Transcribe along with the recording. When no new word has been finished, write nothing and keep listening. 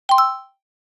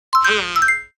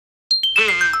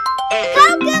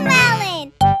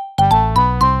CoComelon!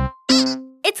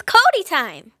 It's Cody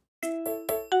time!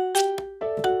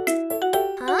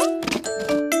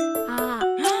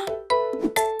 Huh?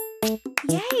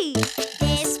 Yay!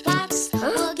 This box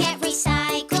will get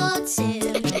recycled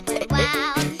soon.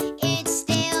 Wow, it's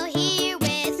still here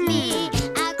with me.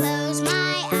 I'll close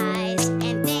my eyes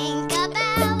and think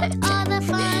about all the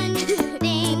fun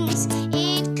things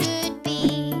it could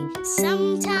be.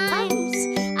 Sometimes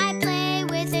I play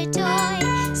with a toy.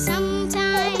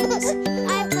 Sometimes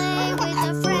I play with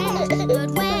a friend.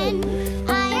 But when I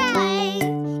play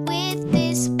with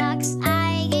this box,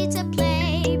 I get to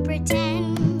play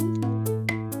pretend.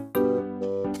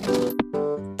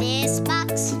 This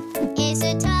box is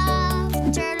a tough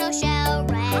turtle shell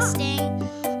resting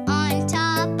on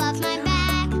top of my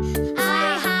back.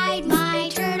 I hide my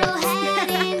turtle head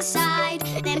inside,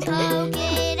 then poke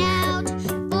it out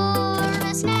for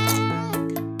a snack.